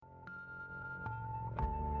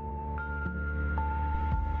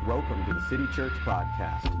Welcome to the City Church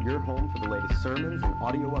Podcast, your home for the latest sermons and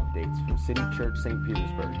audio updates from City Church St.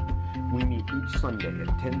 Petersburg. We meet each Sunday at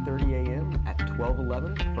 10:30 a.m. at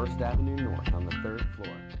 1211 First Avenue North on the 3rd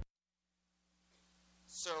floor.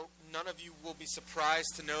 So none of you will be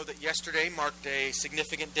surprised to know that yesterday marked a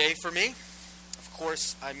significant day for me. Of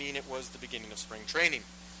course, I mean it was the beginning of spring training.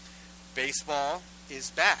 Baseball is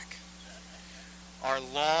back. Our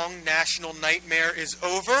long national nightmare is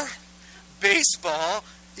over. Baseball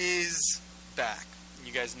is back.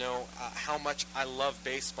 You guys know how much I love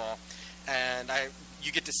baseball, and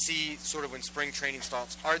you get to see sort of when spring training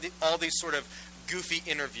starts all these sort of goofy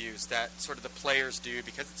interviews that sort of the players do,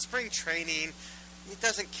 because it's spring training. It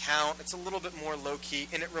doesn't count. It's a little bit more low-key,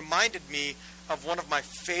 and it reminded me of one of my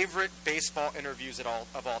favorite baseball interviews of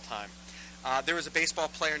all time. There was a baseball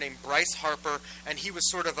player named Bryce Harper, and he was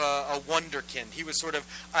sort of a wonderkind. He was sort of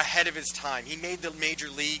ahead of his time. He made the major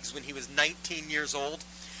leagues when he was 19 years old,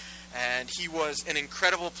 and he was an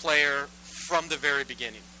incredible player from the very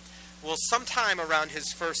beginning. Well, sometime around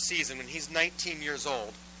his first season, when he's 19 years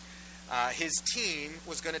old, his team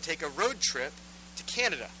was going to take a road trip to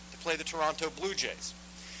Canada to play the Toronto Blue Jays.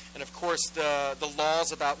 And of course, the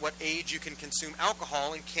laws about what age you can consume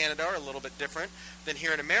alcohol in Canada are a little bit different than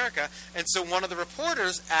here in America. And so one of the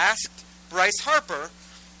reporters asked Bryce Harper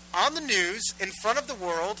on the news in front of the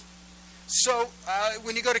world, so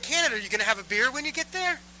when you go to Canada, are you going to have a beer when you get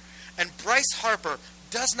there? And Bryce Harper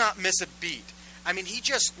does not miss a beat. I mean, he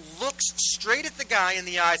just looks straight at the guy in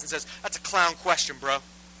the eyes and says, "That's a clown question, bro,"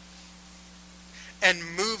 and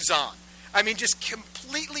moves on. I mean, just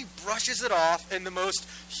completely brushes it off in the most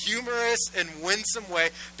humorous and winsome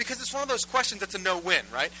way, because it's one of those questions that's a no-win,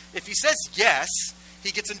 right? If he says yes,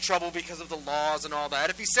 he gets in trouble because of the laws and all that.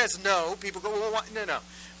 If he says no, people go, well, what? No.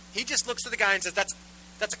 He just looks at the guy and says,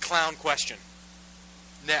 that's a clown question.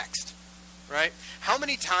 Next, right? How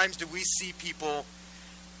many times do we see people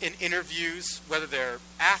in interviews, whether they're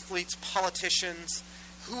athletes, politicians,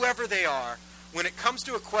 whoever they are, when it comes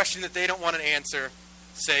to a question that they don't want to answer,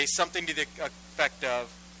 say something to the effect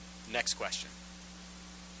of, next question.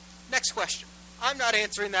 Next question. I'm not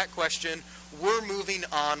answering that question. We're moving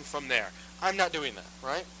on from there. I'm not doing that,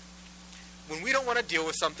 right? When we don't want to deal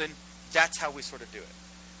with something, that's how we sort of do it.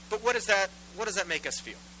 But what does that make us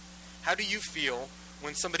feel? How do you feel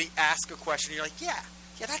when somebody asks a question and you're like, yeah,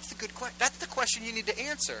 that's the good question. That's the question you need to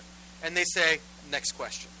answer. And they say, next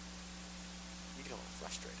question. You get a little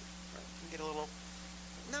frustrated, right? You get a little,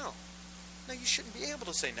 no, you shouldn't be able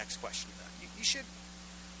to say next question to that.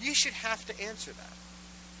 You should have to answer that.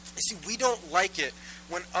 You see, we don't like it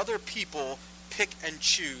when other people pick and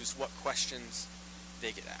choose what questions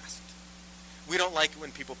they get asked. We don't like it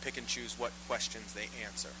when people pick and choose what questions they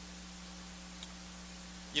answer.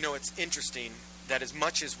 You know, it's interesting that as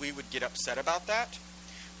much as we would get upset about that,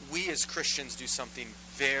 we as Christians do something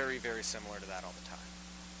very, very similar to that all the time.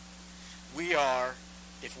 We are,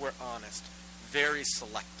 if we're honest, very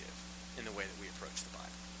selective in the way that we approach the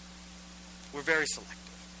Bible. We're very selective.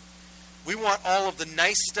 We want all of the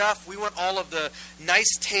nice stuff. We want all of the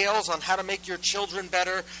nice tales on how to make your children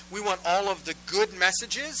better. We want all of the good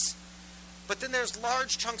messages. But then there's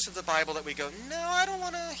large chunks of the Bible that we go, no, I don't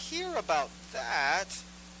want to hear about that.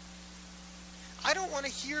 I don't want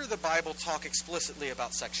to hear the Bible talk explicitly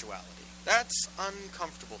about sexuality. That's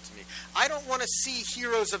uncomfortable to me. I don't want to see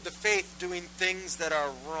heroes of the faith doing things that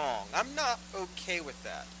are wrong. I'm not okay with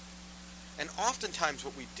that. And oftentimes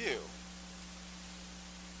what we do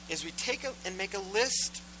is we take and make a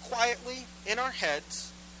list quietly in our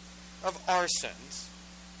heads of our sins,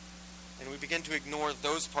 and we begin to ignore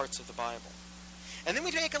those parts of the Bible. And then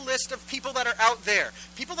we make a list of people that are out there,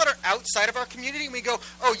 people that are outside of our community, and we go,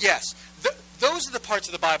 oh yes, those are the parts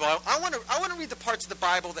of the Bible. I want to read the parts of the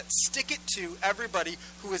Bible that stick it to everybody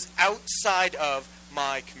who is outside of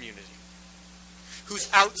my community, who's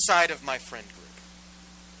outside of my friend group.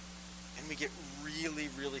 And we get really,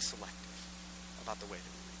 really selective about the way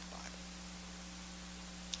that we read the Bible.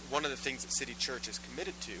 One of the things that City Church is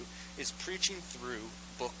committed to is preaching through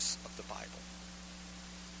books of the Bible.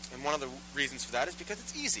 And one of the reasons for that is because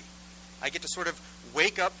it's easy. I get to sort of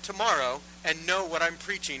wake up tomorrow and know what I'm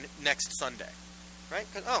preaching next Sunday. Right?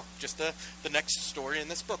 Because, just the next story in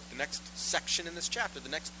this book, the next section in this chapter, the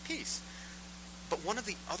next piece. But one of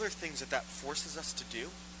the other things that forces us to do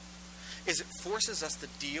is it forces us to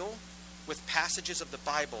deal with passages of the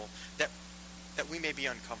Bible that we may be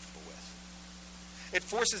uncomfortable with. It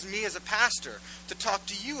forces me as a pastor to talk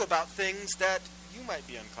to you about things that you might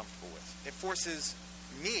be uncomfortable with. It forces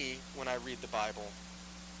me, when I read the Bible,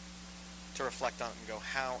 to reflect on it and go,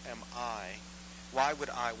 why would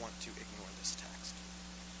I want to ignore this text?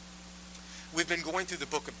 we've been going through the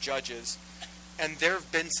book of Judges, and there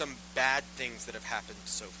have been some bad things that have happened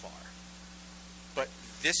so far. But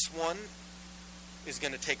this one is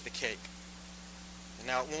going to take the cake. And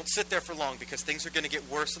now, it won't sit there for long because things are going to get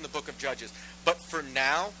worse in the book of Judges. But for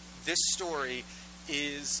now, this story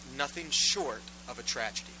is nothing short of a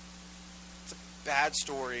tragedy. It's a bad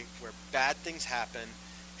story where bad things happen,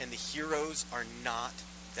 and the heroes are not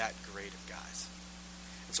that great of guys.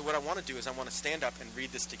 And so what I want to do is I want to stand up and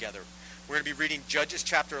read this together. We're going to be reading Judges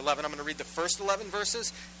chapter 11. I'm going to read the first 11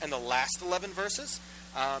 verses and the last 11 verses.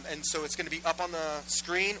 And so it's going to be up on the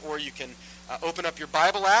screen, or you can open up your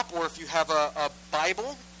Bible app, or if you have a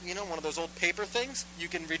Bible, one of those old paper things, you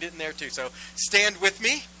can read it in there too. So stand with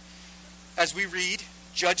me as we read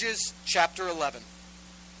Judges chapter 11.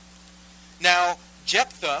 Now,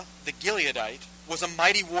 Jephthah the Gileadite was a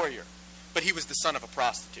mighty warrior, but he was the son of a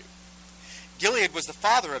prostitute. Gilead was the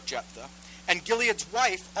father of Jephthah, and Gilead's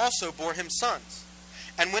wife also bore him sons.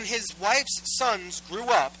 And when his wife's sons grew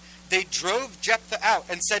up, they drove Jephthah out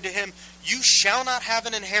and said to him, "You shall not have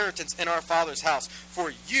an inheritance in our father's house,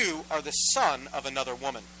 for you are the son of another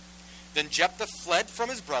woman." Then Jephthah fled from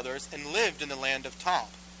his brothers and lived in the land of Tob.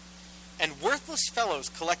 And worthless fellows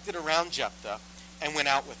collected around Jephthah and went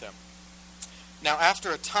out with him. Now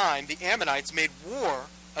after a time, the Ammonites made war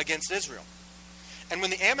against Israel. And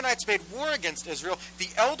when the Ammonites made war against Israel,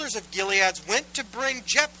 the elders of Gilead went to bring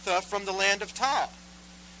Jephthah from the land of Tob.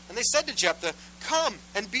 And they said to Jephthah, "Come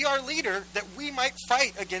and be our leader, that we might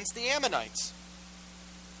fight against the Ammonites."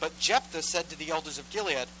 But Jephthah said to the elders of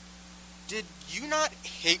Gilead, "Did you not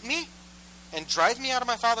hate me and drive me out of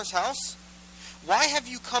my father's house? Why have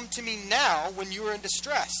you come to me now when you are in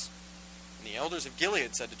distress?" And the elders of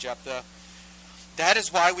Gilead said to Jephthah, "That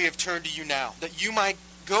is why we have turned to you now, that you might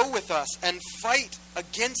go with us and fight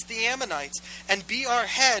against the Ammonites and be our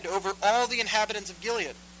head over all the inhabitants of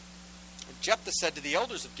Gilead." And Jephthah said to the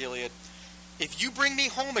elders of Gilead, "If you bring me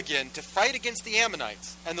home again to fight against the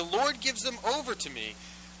Ammonites, and the Lord gives them over to me,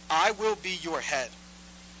 I will be your head."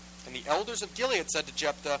 And the elders of Gilead said to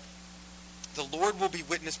Jephthah, "The Lord will be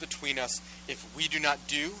witness between us if we do not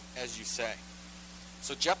do as you say."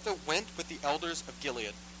 So Jephthah went with the elders of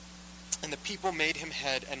Gilead, and the people made him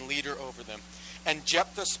head and leader over them. And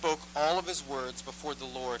Jephthah spoke all of his words before the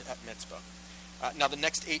Lord at Mizpah. Now the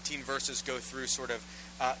next 18 verses go through sort of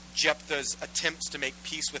Jephthah's attempts to make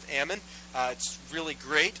peace with Ammon. It's really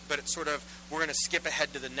great, but it's we're going to skip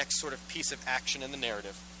ahead to the next sort of piece of action in the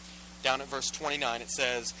narrative. Down at verse 29 it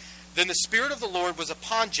says, "Then the Spirit of the Lord was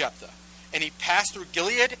upon Jephthah, and he passed through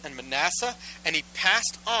Gilead and Manasseh, and he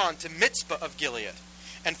passed on to Mizpah of Gilead.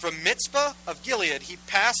 And from Mizpah of Gilead he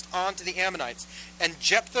passed on to the Ammonites. And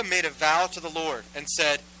Jephthah made a vow to the Lord and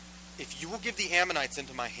said, 'If you will give the Ammonites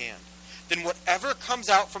into my hand, then whatever comes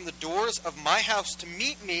out from the doors of my house to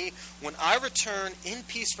meet me when I return in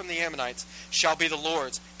peace from the Ammonites shall be the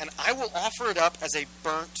Lord's, and I will offer it up as a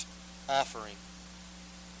burnt offering.'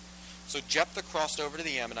 So Jephthah crossed over to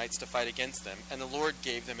the Ammonites to fight against them, and the Lord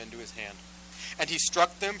gave them into his hand. And he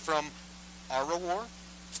struck them from Aroer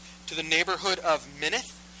to the neighborhood of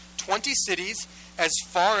Minnith, 20 cities, as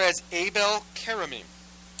far as Abel-Keramim,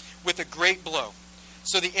 with a great blow.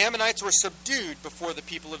 So the Ammonites were subdued before the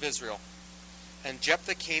people of Israel. And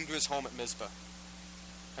Jephthah came to his home at Mizpah.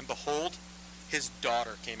 And behold, his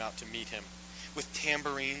daughter came out to meet him, with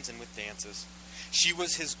tambourines and with dances. She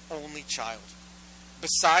was his only child.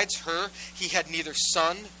 Besides her, he had neither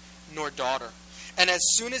son nor daughter. And as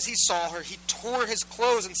soon as he saw her, he tore his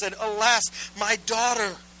clothes and said, 'Alas, my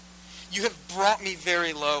daughter! You have brought me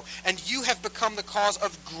very low, and you have become the cause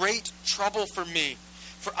of great trouble for me.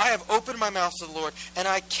 For I have opened my mouth to the Lord, and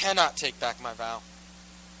I cannot take back my vow.'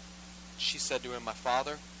 She said to him, 'My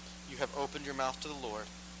father, you have opened your mouth to the Lord.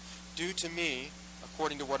 Do to me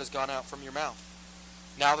according to what has gone out from your mouth,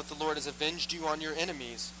 now that the Lord has avenged you on your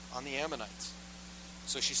enemies, on the Ammonites.'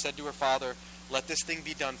 So she said to her father, 'Let this thing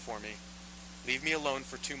be done for me. Leave me alone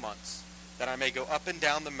for 2 months, that I may go up and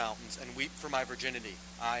down the mountains and weep for my virginity,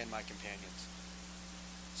 I and my companions.'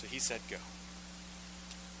 So he said, 'Go.'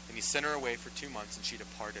 And he sent her away for 2 months, and she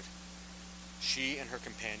departed, she and her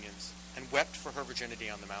companions, and wept for her virginity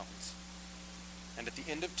on the mountains. And at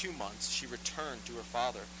the end of 2 months she returned to her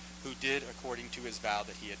father, who did according to his vow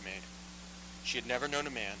that he had made. She had never known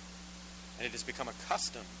a man, and it has become a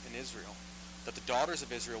custom in Israel that the daughters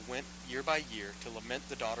of Israel went year by year to lament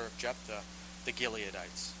the daughter of Jephthah, the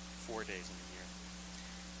Gileadites, 4 days in the year."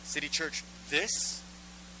 City Church, this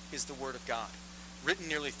is the Word of God, written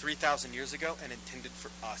nearly 3,000 years ago and intended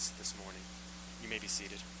for us this morning. You may be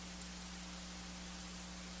seated.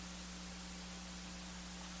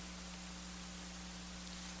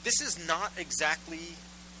 This is not exactly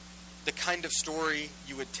the kind of story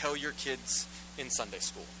you would tell your kids in Sunday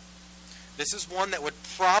school. This is one that would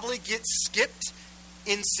probably get skipped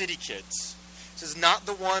in City Kids. This is not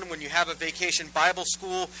the one when you have a vacation Bible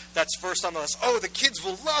school that's first on the list. Oh, the kids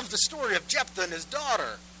will love the story of Jephthah and his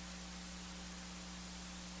daughter.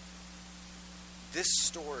 This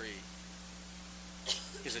story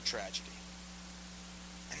is a tragedy.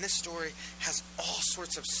 And this story has all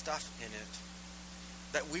sorts of stuff in it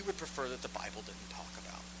that we would prefer that the Bible didn't talk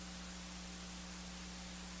about.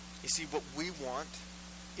 You see, what we want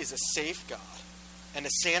is a safe God and a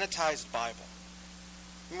sanitized Bible.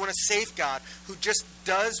 We want a safe God who just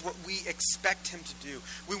does what we expect him to do.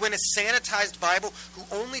 We want a sanitized Bible who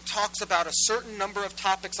only talks about a certain number of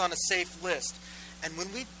topics on a safe list. And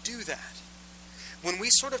when we do that, when we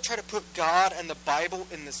sort of try to put God and the Bible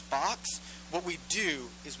in this box, what we do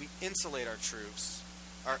is we insulate our truths,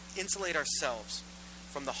 or insulate ourselves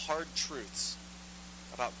from the hard truths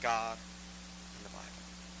about God and the Bible.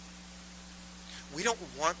 We don't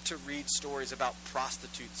want to read stories about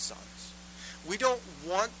prostitute sons. We don't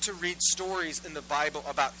want to read stories in the Bible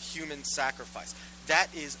about human sacrifice. That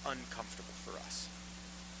is uncomfortable for us.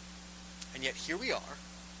 And yet here we are,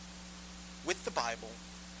 with the Bible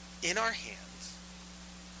in our hands,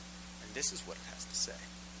 and this is what it has to say.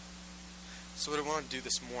 So what I want to do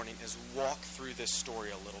this morning is walk through this story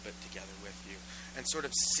a little bit together with you and sort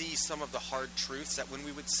of see some of the hard truths that when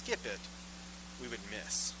we would skip it, we would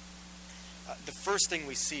miss. The first thing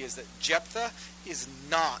we see is that Jephthah is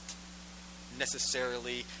not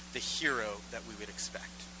necessarily the hero that we would expect.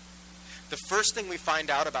 The first thing we find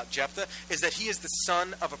out about Jephthah is that he is the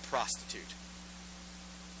son of a prostitute.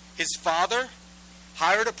 His father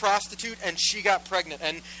hired a prostitute and she got pregnant.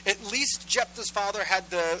 And at least Jephthah's father had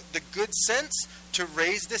the good sense to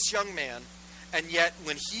raise this young man. And yet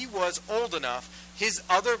when he was old enough, his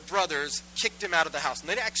other brothers kicked him out of the house. And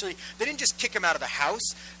they didn't just kick him out of the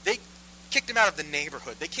house, they kicked him out of the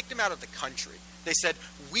neighborhood. They kicked him out of the country. They said,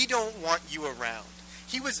 "We don't want you around."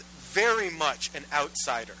 He was very much an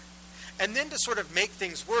outsider. And then to sort of make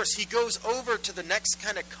things worse, he goes over to the next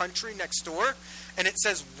kind of country next door, and it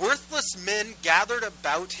says, worthless men gathered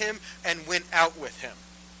about him and went out with him.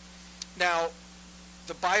 Now,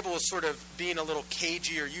 the Bible is sort of being a little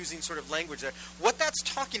cagey or using sort of language there. What that's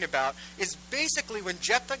talking about is basically when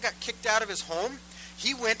Jephthah got kicked out of his home,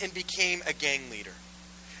 he went and became a gang leader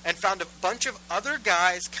and found a bunch of other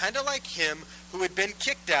guys kind of like him who had been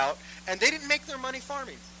kicked out, and they didn't make their money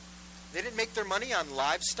farming. They didn't make their money on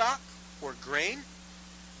livestock or grain.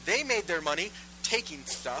 They made their money taking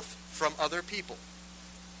stuff from other people.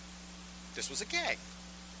 This was a gang.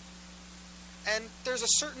 And there's a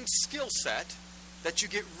certain skill set that you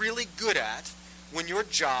get really good at when your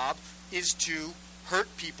job is to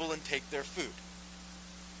hurt people and take their food.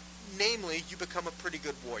 Namely, you become a pretty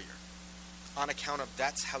good warrior on account of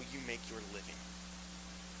that's how you make your living.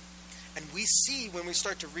 And we see when we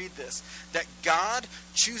start to read this that God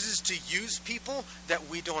chooses to use people that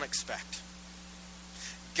we don't expect.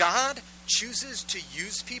 God chooses to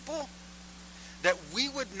use people that we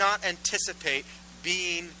would not anticipate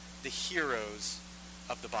being the heroes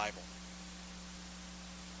of the Bible.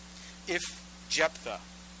 If Jephthah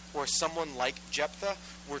or someone like Jephthah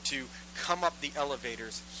were to come up the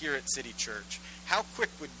elevators here at City Church, how quick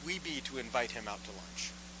would we be to invite him out to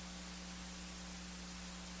lunch?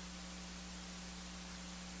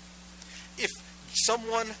 If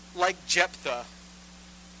someone like Jephthah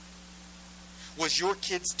was your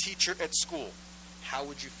kid's teacher at school, how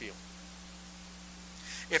would you feel?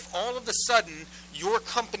 If all of a sudden your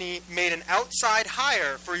company made an outside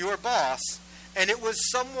hire for your boss and it was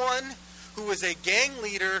someone who was a gang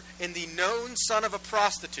leader and the known son of a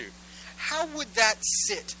prostitute, how would that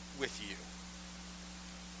sit with you?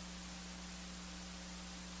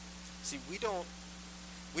 See, we don't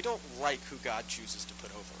like who God chooses to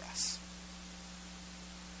put over us.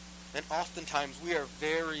 And oftentimes we are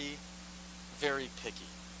very, very picky.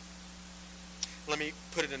 Let me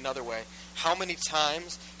put it another way. How many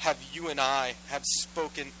times have you and I have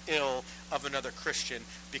spoken ill of another Christian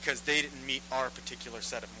because they didn't meet our particular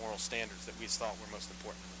set of moral standards that we thought were most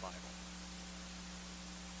important in the Bible?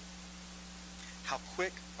 How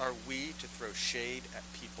quick are we to throw shade at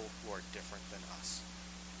people who are different than us?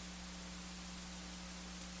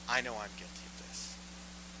 I know I'm guilty of this.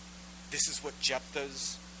 This is what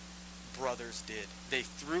Jephthah's brothers did. They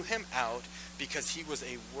threw him out because he was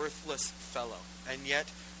a worthless fellow. And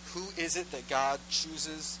yet, who is it that God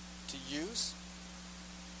chooses to use?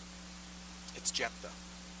 It's Jephthah.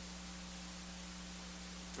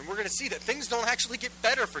 And we're going to see that things don't actually get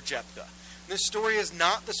better for Jephthah. This story is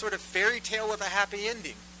not the sort of fairy tale with a happy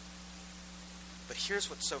ending. But here's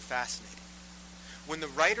what's so fascinating. When the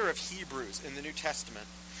writer of Hebrews in the New Testament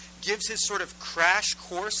gives his sort of crash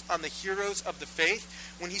course on the heroes of the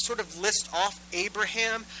faith, when he sort of lists off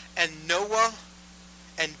Abraham and Noah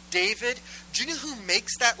and David, do you know who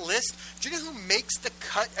makes that list? Do you know who makes the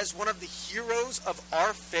cut as one of the heroes of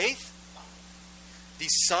our faith? The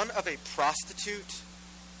son of a prostitute,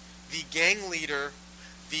 the gang leader,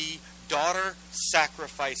 the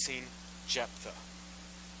daughter-sacrificing Jephthah.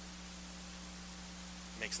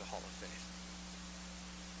 Makes the Hall of Faith.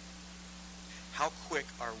 How quick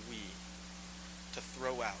are we to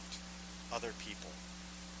throw out other people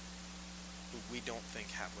who we don't think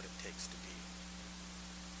have what it takes to be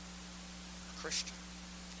a Christian,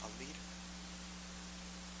 a leader?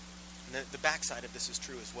 And the backside of this is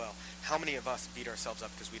true as well. How many of us beat ourselves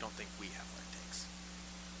up because we don't think we have what it takes?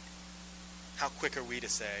 How quick are we to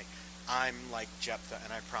say, I'm like Jephthah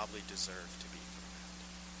and I probably deserve to be thrown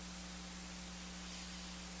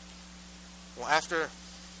out? Well, after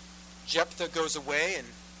Jephthah goes away and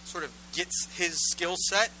sort of gets his skill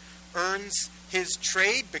set, earns his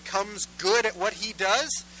trade, becomes good at what he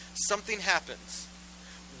does, something happens.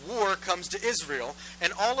 War comes to Israel,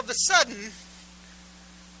 and all of a sudden,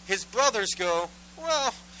 his brothers go,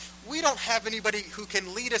 well, we don't have anybody who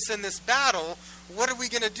can lead us in this battle. What are we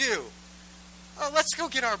going to do? Oh, let's go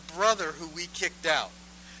get our brother who we kicked out.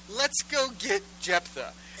 Let's go get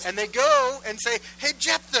Jephthah. And they go and say, hey,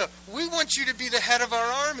 Jephthah, we want you to be the head of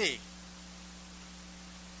our army.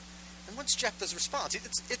 And what's Jephthah's response?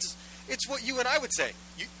 It's what you and I would say.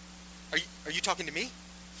 Are you talking to me?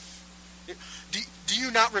 Do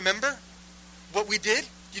you not remember what we did?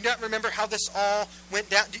 Do you not remember how this all went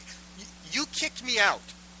down? You kicked me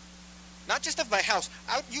out. Not just of my house.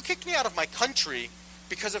 You kicked me out of my country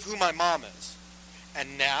because of who my mom is.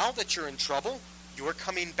 And now that you're in trouble, you're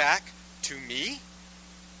coming back to me?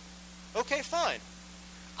 Okay, fine.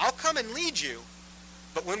 I'll come and lead you.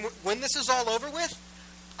 But when this is all over with,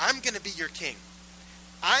 I'm going to be your king.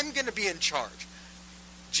 I'm going to be in charge.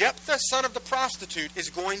 Jephthah, son of the prostitute, is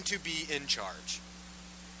going to be in charge.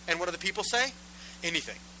 And what do the people say?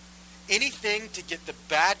 Anything. Anything to get the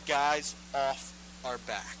bad guys off our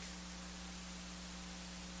back.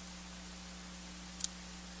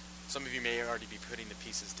 Some of you may already be putting the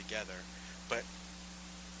pieces together, but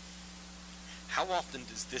how often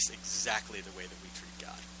is this exactly the way that we treat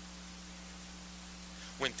God?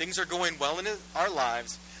 When things are going well in our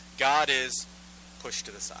lives, God is pushed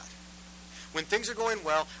to the side. When things are going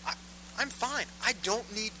well, I'm fine. I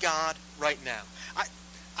don't need God right now.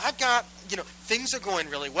 I've got, things are going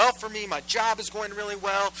really well for me. My job is going really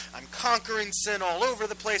well. I'm conquering sin all over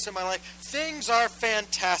the place in my life. Things are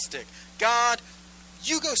fantastic. God,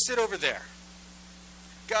 you go sit over there.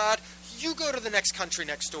 God, you go to the next country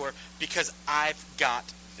next door because I've got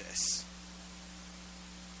this.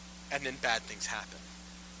 And then bad things happen.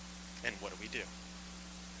 And what do?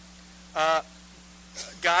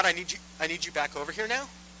 God, I need you back over here now.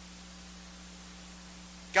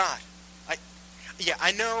 God,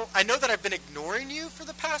 I know that I've been ignoring you for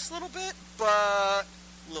the past little bit, but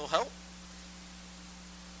a little help.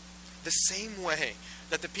 The same way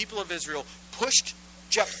that the people of Israel pushed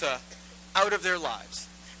Jephthah out of their lives.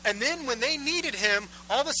 And then when they needed him,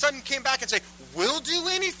 all of a sudden came back and say, we'll do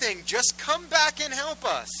anything, just come back and help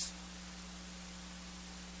us.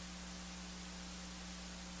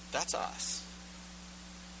 That's us.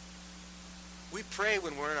 We pray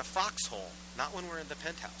when we're in a foxhole, not when we're in the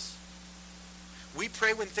penthouse. We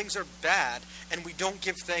pray when things are bad, and we don't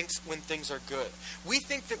give thanks when things are good. We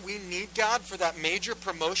think that we need God for that major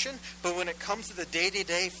promotion, but when it comes to the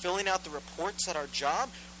day-to-day filling out the reports at our job,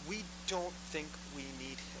 we don't think we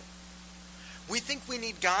need him. We think we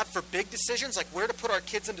need God for big decisions, like where to put our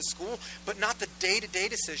kids into school, but not the day-to-day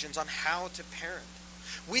decisions on how to parent.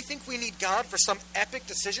 We think we need God for some epic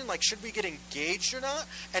decision, like should we get engaged or not,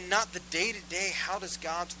 and not the day-to-day, how does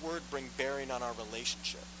God's word bring bearing on our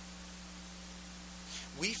relationship?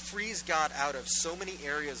 We freeze God out of so many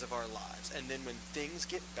areas of our lives, and then when things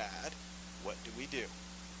get bad, what do?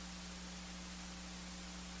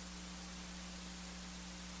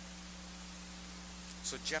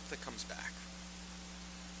 So Jephthah comes back.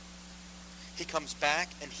 He comes back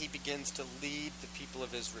and he begins to lead the people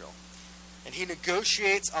of Israel. And he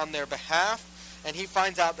negotiates on their behalf, and he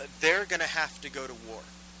finds out that they're going to have to go to war.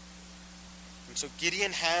 And so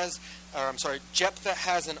Jephthah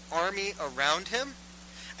has an army around him,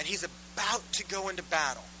 and he's about to go into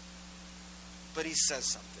battle. But he says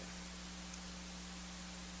something.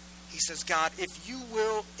 He says, God, if you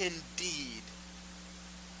will indeed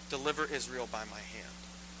deliver Israel by my hand,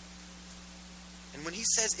 And when he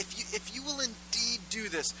says, if you will indeed do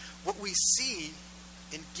this, what we see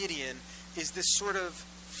in Gideon is this sort of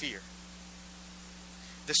fear.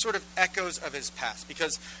 This sort of echoes of his past.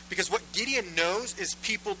 Because what Gideon knows is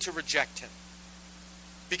people to reject him.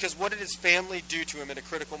 Because what did his family do to him at a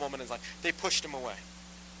critical moment in his life? They pushed him away.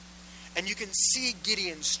 And you can see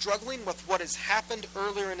Gideon struggling with what has happened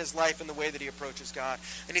earlier in his life and the way that he approaches God.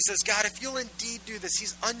 And he says, God, if you'll indeed do this,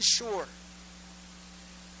 he's unsure.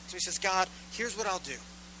 So he says, God, here's what I'll do.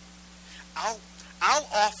 I'll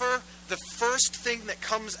offer the first thing that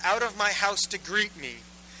comes out of my house to greet me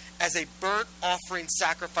as a burnt offering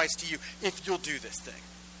sacrifice to you, if you'll do this thing.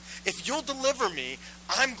 If you'll deliver me,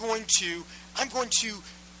 I'm going to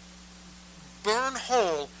burn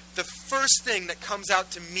whole the first thing that comes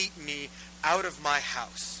out to meet me out of my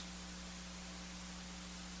house.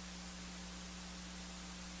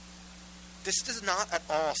 This does not at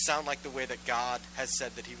all sound like the way that God has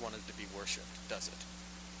said that he wanted to be worshipped, does it?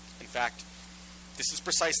 In fact, this is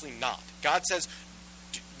precisely not. God says,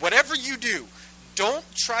 whatever you do, don't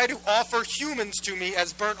try to offer humans to me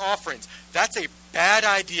as burnt offerings. That's a bad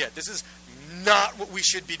idea. This is not what we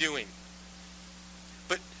should be doing.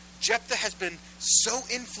 But Jephthah has been so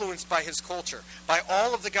influenced by his culture, by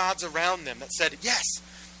all of the gods around them that said, yes,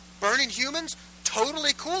 burning humans,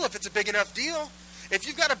 totally cool if it's a big enough deal. If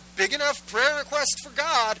you've got a big enough prayer request for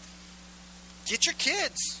God, get your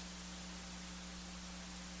kids.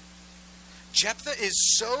 Jephthah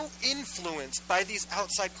is so influenced by these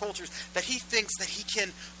outside cultures that he thinks that he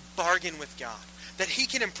can bargain with God, that he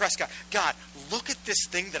can impress God. God, look at this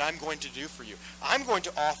thing that I'm going to do for you. I'm going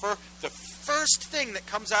to offer the first thing that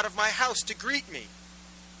comes out of my house to greet me.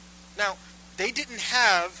 Now, they didn't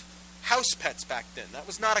have house pets back then. That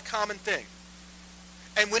was not a common thing.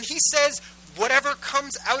 And when he says, whatever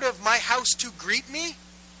comes out of my house to greet me,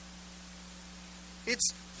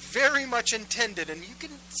 it's very much intended. And you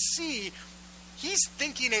can see he's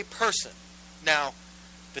thinking a person. Now,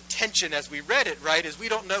 the tension as we read it, right, is we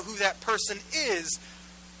don't know who that person is.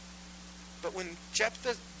 But when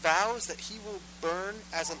Jephthah vows that he will burn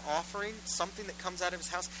as an offering something that comes out of his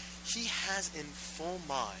house, he has in full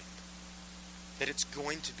mind that it's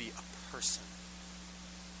going to be a person.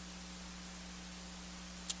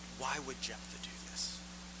 Why would Jephthah do this?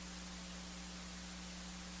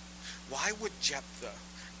 Why would Jephthah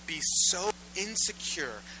be so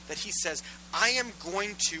insecure that he says, I am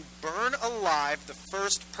going to burn alive the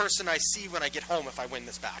first person I see when I get home if I win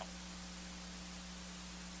this battle?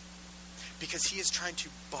 Because he is trying to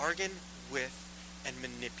bargain with and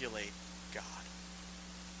manipulate God.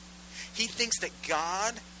 He thinks that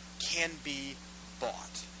God can be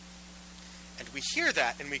bought. And we hear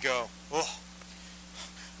that and we go, oh,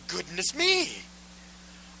 goodness me.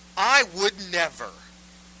 I would never.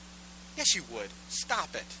 Yes, you would.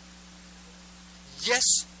 Stop it. Yes,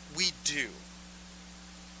 we do.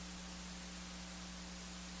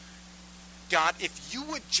 God, if you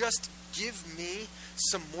would just give me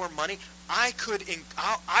some more money, I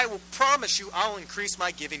will promise you I'll increase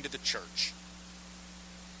my giving to the church.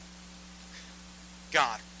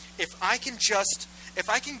 God, if I can just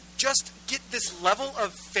get this level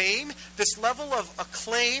of fame, this level of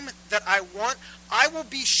acclaim that I want, I will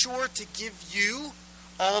be sure to give you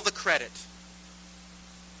all the credit.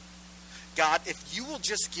 God, if you will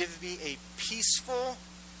just give me a peaceful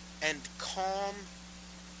and calm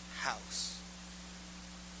house.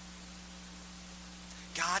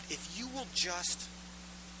 God, if you will just...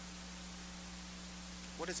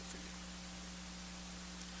 What is it for you?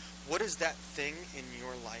 What is that thing in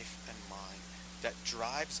your life and mine that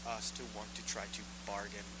drives us to want to try to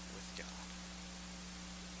bargain with God?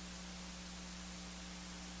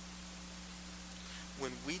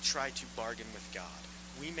 When we try to bargain with God,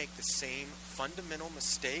 we make the same fundamental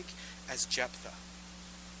mistake as Jephthah.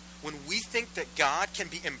 When we think that God can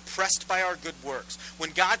be impressed by our good works,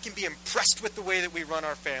 when God can be impressed with the way that we run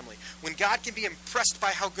our family, when God can be impressed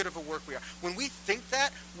by how good of a work we are, when we think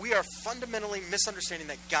that, we are fundamentally misunderstanding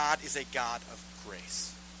that God is a God of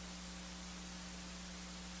grace.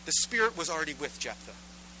 The Spirit was already with Jephthah.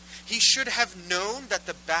 He should have known that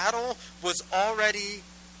the battle was already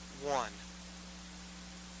won.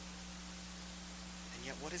 And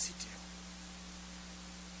yet, what does he do?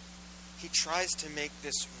 He tries to make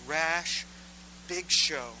this rash, big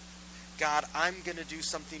show. God, I'm going to do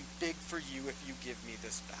something big for you if you give me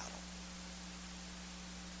this battle.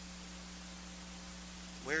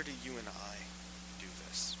 Where do you and I do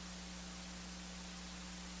this?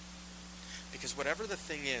 Because whatever the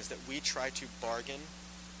thing is that we try to bargain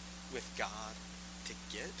with God to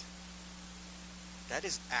get, that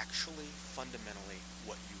is actually fundamentally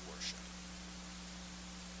what you worship.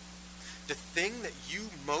 the thing that you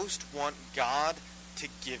most want God to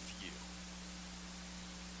give you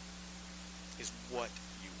is what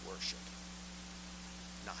you worship,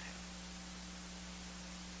 not him.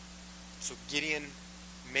 So Gideon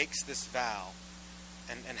makes this vow.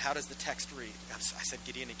 And how does the text read? I said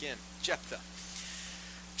Gideon again. Jephthah.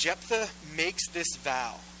 Jephthah makes this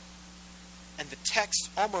vow. And the text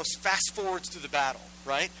almost fast forwards through the battle,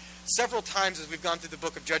 right? Several times as we've gone through the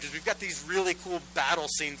book of Judges, we've got these really cool battle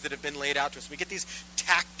scenes that have been laid out to us. We get these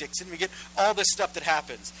tactics and we get all this stuff that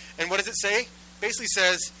happens. And what does it say? Basically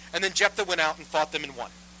says, and then Jephthah went out and fought them and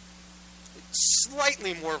won.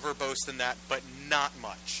 Slightly more verbose than that, but not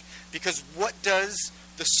much. Because what does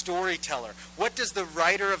the storyteller, what does the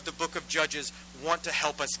writer of the book of Judges want to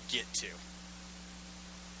help us get to?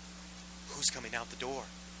 Who's coming out the door?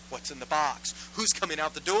 What's in the box? Who's coming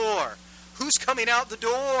out the door? Who's coming out the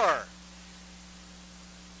door?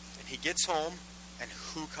 And he gets home, and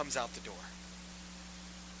who comes out the door?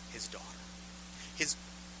 His daughter. His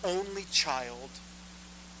only child,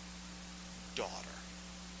 daughter.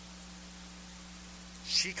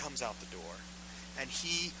 She comes out the door, and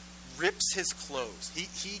he rips his clothes.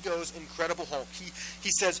 He goes incredible Hulk. He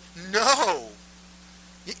says, no,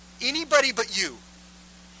 anybody but you.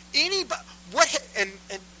 Anybody. What? And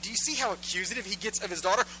do you see how accusative he gets of his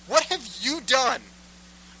daughter? What have you done?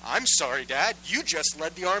 I'm sorry, Dad. You just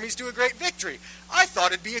led the armies to a great victory. I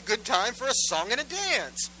thought it'd be a good time for a song and a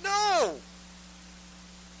dance. No.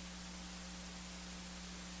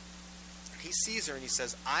 He sees her and he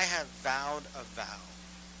says, I have vowed a vow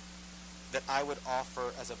that I would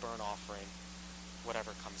offer as a burnt offering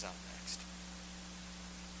whatever comes out next.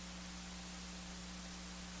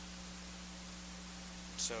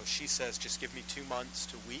 So she says, just give me 2 months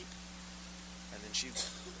to weep. And then she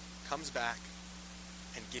comes back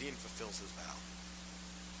and Gideon fulfills his vow.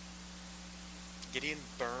 Gideon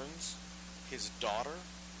burns his daughter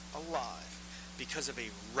alive because of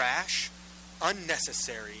a rash,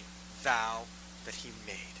 unnecessary vow that he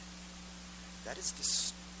made. That is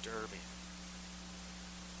disturbing.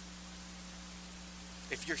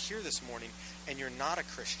 If you're here this morning and you're not a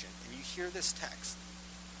Christian and you hear this text,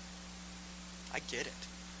 I get it.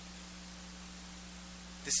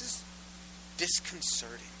 This is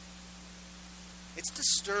disconcerting. It's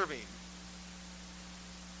disturbing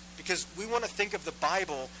because we want to think of the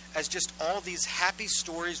Bible as just all these happy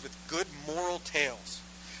stories with good moral tales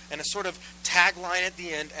and a sort of tagline at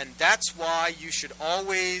the end, and that's why you should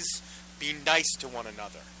always be nice to one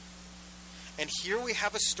another. And here we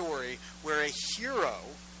have a story where a hero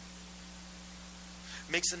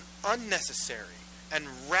makes an unnecessary and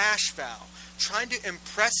rash vow, trying to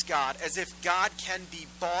impress God as if God can be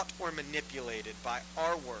bought or manipulated by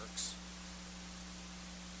our works.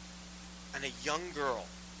 And a young girl,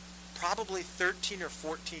 probably 13 or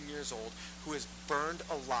 14 years old, who is burned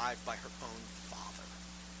alive by her own father.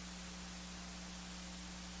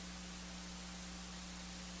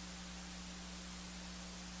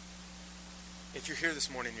 If you're here this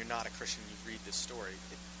morning and you're not a Christian and you read this story,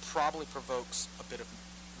 it probably provokes a bit of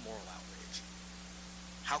moral outrage.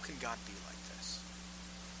 How can God be like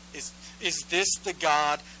this? Is this the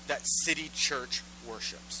God that City Church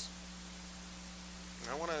worships?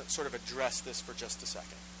 And I want to sort of address this for just a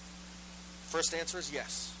second. First answer is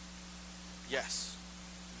yes. Yes.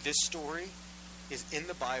 This story is in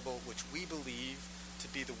the Bible, which we believe to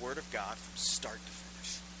be the Word of God from start to finish.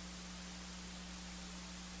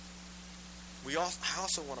 I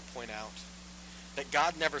also want to point out that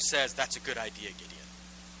God never says, that's a good idea, Gideon.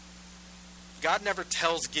 God never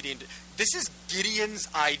tells Gideon, this is Gideon's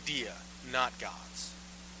idea, not God's.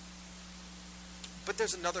 But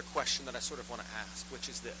there's another question that I sort of want to ask, which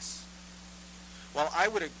is this. While I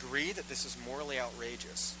would agree that this is morally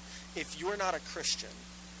outrageous, if you're not a Christian,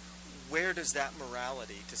 where does that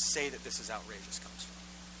morality to say that this is outrageous comes from?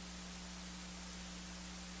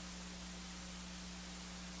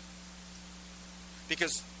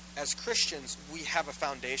 Because as Christians, we have a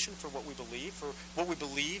foundation for what we believe, for what we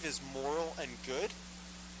believe is moral and good.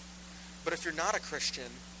 But if you're not a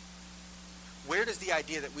Christian, where does the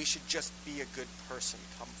idea that we should just be a good person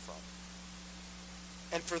come from?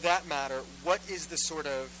 And for that matter, what is the sort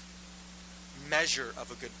of measure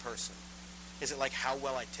of a good person? Is it like how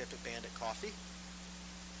well I tip at Bandit Coffee?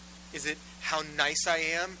 Is it how nice I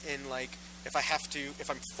am in if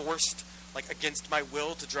I'm forced against my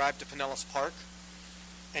will to drive to Pinellas Park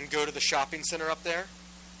and go to the shopping center up there,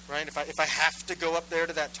 right? If I have to go up there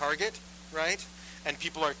to that Target, right? And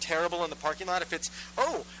people are terrible in the parking lot. If it's,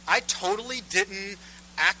 I totally didn't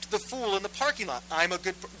act the fool in the parking lot. I'm a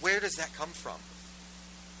good, where does that come from?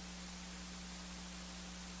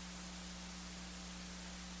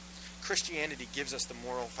 Christianity gives us the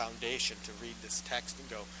moral foundation to read this text and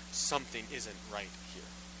go, something isn't right here.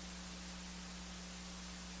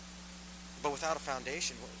 But without a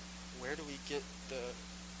foundation, where do we get the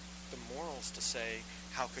morals to say,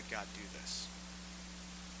 how could God do this?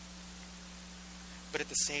 But at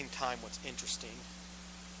the same time, what's interesting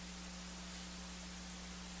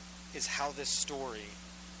is how this story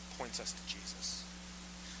points us to Jesus.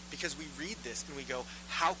 Because we read this and we go,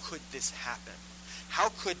 how could this happen? How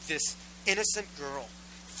could this innocent girl,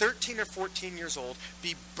 13 or 14 years old,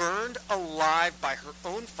 be burned alive by her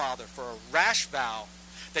own father for a rash vow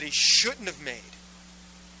that he shouldn't have made?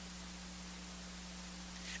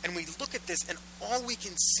 And we look at this and all we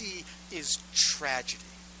can see is tragedy.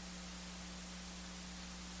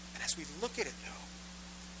 And as we look at it, though,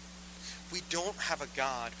 we don't have a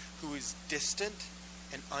God who is distant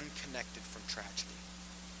and unconnected from tragedy.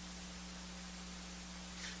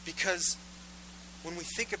 Because when we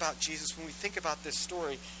think about Jesus, when we think about this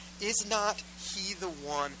story, is not he the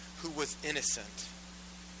one who was innocent?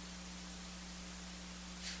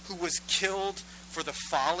 Who was killed for the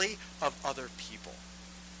folly of other people?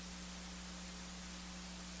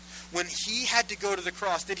 When he had to go to the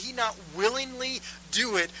cross, did he not willingly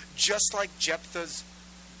do it just like Jephthah's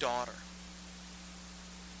daughter?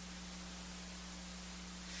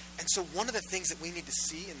 And so one of the things that we need to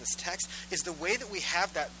see in this text is the way that we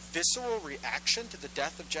have that visceral reaction to the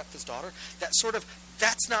death of Jephthah's daughter, that sort of,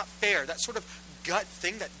 that's not fair, that sort of gut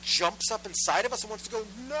thing that jumps up inside of us and wants to go,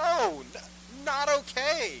 no, not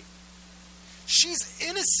okay. She's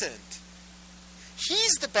innocent.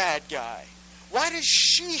 He's the bad guy. Why does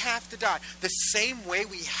she have to die? The same way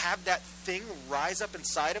we have that thing rise up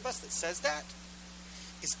inside of us that says that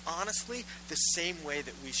is honestly the same way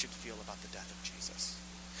that we should feel about the death of Jesus.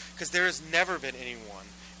 Because there has never been anyone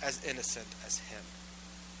as innocent as him.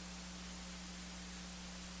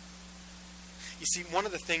 You see, one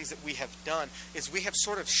of the things that we have done is we have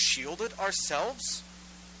sort of shielded ourselves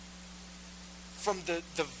from the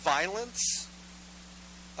violence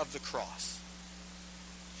of the cross.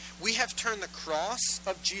 We have turned the cross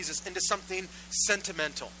of Jesus into something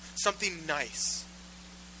sentimental, something nice.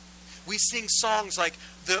 We sing songs like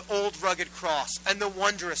The Old Rugged Cross and The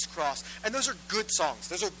Wondrous Cross. And those are good songs.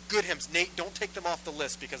 Those are good hymns. Nate, don't take them off the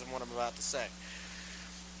list because of what I'm about to say.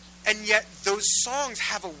 And yet those songs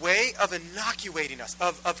have a way of inoculating us,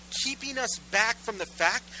 of keeping us back from the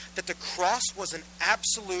fact that the cross was an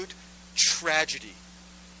absolute tragedy.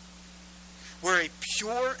 Where a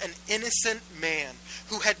pure and innocent man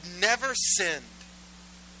who had never sinned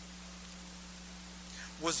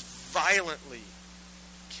was violently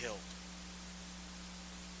killed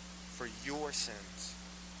for your sins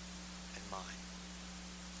and mine.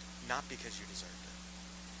 Not because you deserved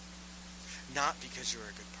it. Not because you're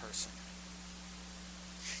a good person.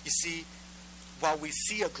 You see, while we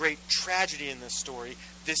see a great tragedy in this story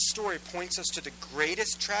points us to the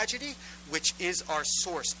greatest tragedy, which is our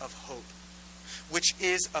source of hope, which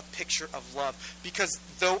is a picture of love. Because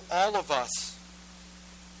though all of us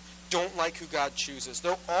don't like who God chooses,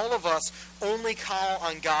 though all of us only call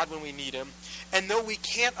on God when we need him, and though we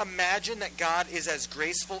can't imagine that God is as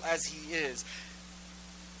graceful as he is,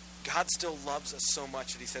 God still loves us so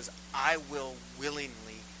much that he says, I will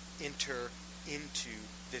willingly enter into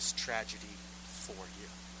this tragedy for you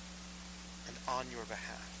and on your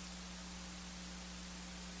behalf.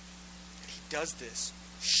 And he does this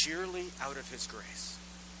sheerly out of his grace.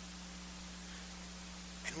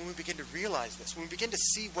 And when we begin to realize this, when we begin to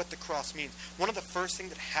see what the cross means, one of the first things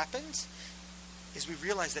that happens is we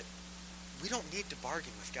realize that we don't need to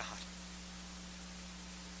bargain with God.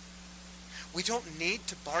 We don't need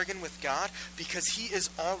to bargain with God because he is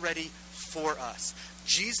already for us.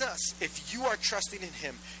 Jesus, if you are trusting in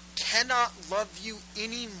him, cannot love you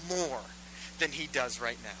any more than he does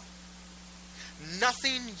right now.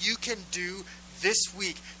 Nothing you can do this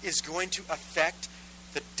week is going to affect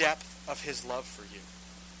the depth of his love for you.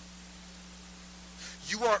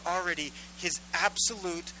 You are already his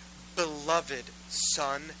absolute beloved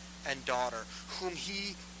son and daughter, whom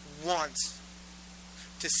he wants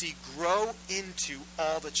to see grow into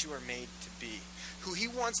all that you are made to be, who he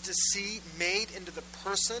wants to see made into the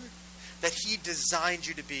person that he designed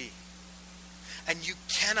you to be. And you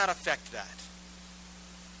cannot affect that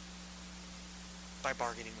by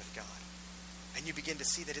bargaining with God. And you begin to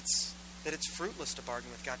see that it's fruitless to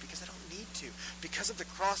bargain with God because I don't need to. Because of the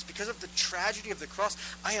cross, because of the tragedy of the cross,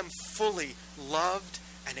 I am fully loved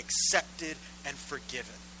and accepted and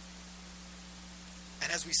forgiven.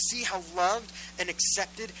 And as we see how loved and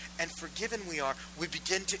accepted and forgiven we are, we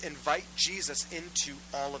begin to invite Jesus into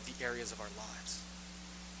all of the areas of our lives.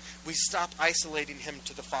 We stop isolating him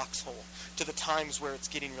to the foxhole, to the times where it's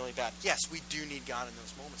getting really bad. Yes, we do need God in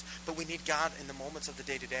those moments, but we need God in the moments of the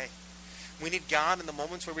day-to-day. We need God in the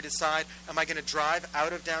moments where we decide, am I going to drive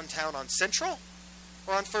out of downtown on Central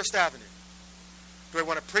or on First Avenue? Do I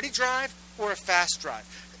want a pretty drive or a fast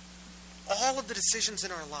drive? All of the decisions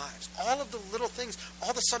in our lives, all of the little things,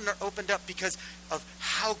 all of a sudden are opened up because of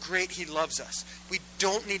how great he loves us. We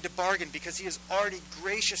don't need to bargain because he is already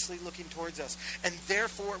graciously looking towards us. And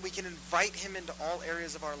therefore, we can invite him into all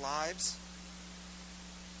areas of our lives.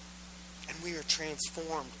 And we are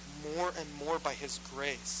transformed more and more by his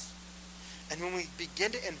grace. And when we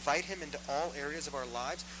begin to invite him into all areas of our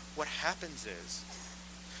lives, what happens is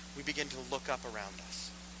we begin to look up around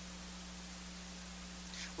us.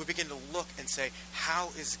 We begin to look and say, how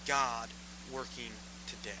is God working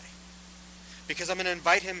today? Because I'm going to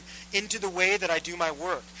invite him into the way that I do my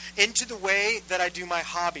work, into the way that I do my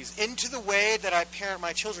hobbies, into the way that I parent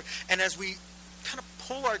my children. And as we kind of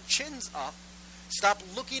pull our chins up, stop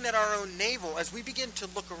looking at our own navel, as we begin to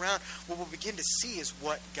look around, what we'll begin to see is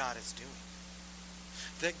what God is doing.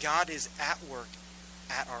 That God is at work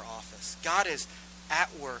at our office. God is at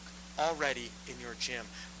work already in your gym.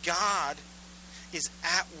 God is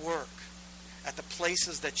at work at the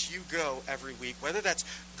places that you go every week, whether that's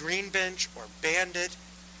Green Bench or Bandit,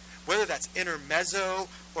 whether that's Intermezzo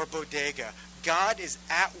or Bodega. God is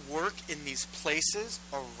at work in these places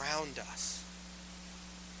around us.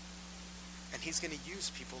 And he's going to use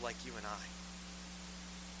people like you and I.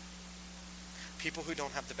 People who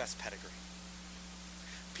don't have the best pedigree.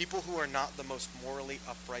 People who are not the most morally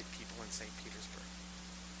upright people in St. Petersburg.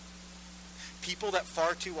 People that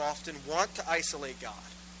far too often want to isolate God.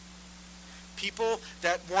 People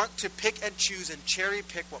that want to pick and choose and cherry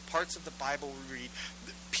pick what parts of the Bible we read.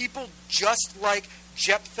 People just like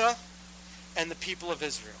Jephthah and the people of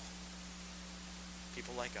Israel.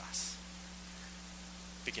 People like us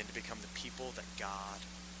begin to become the people that God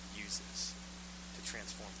uses to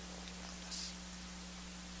transform the world around us.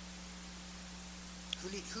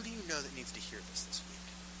 Who do you know that needs to hear this week?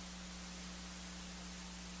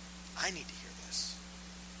 I need to hear this.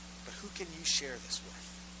 But who can you share this with?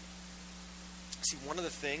 See, one of the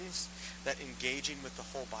things that engaging with the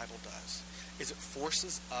whole Bible does is it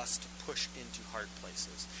forces us to push into hard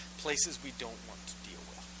places, places we don't want to deal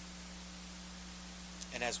with.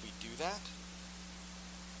 And as we do that,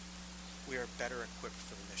 we are better equipped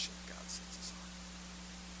for the mission that God sends us on.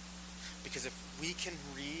 Because if we can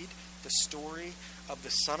read the story of the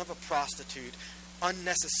son of a prostitute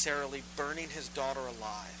unnecessarily burning his daughter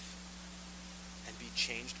alive and be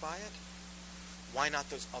changed by it, why not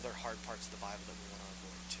those other hard parts of the Bible that we want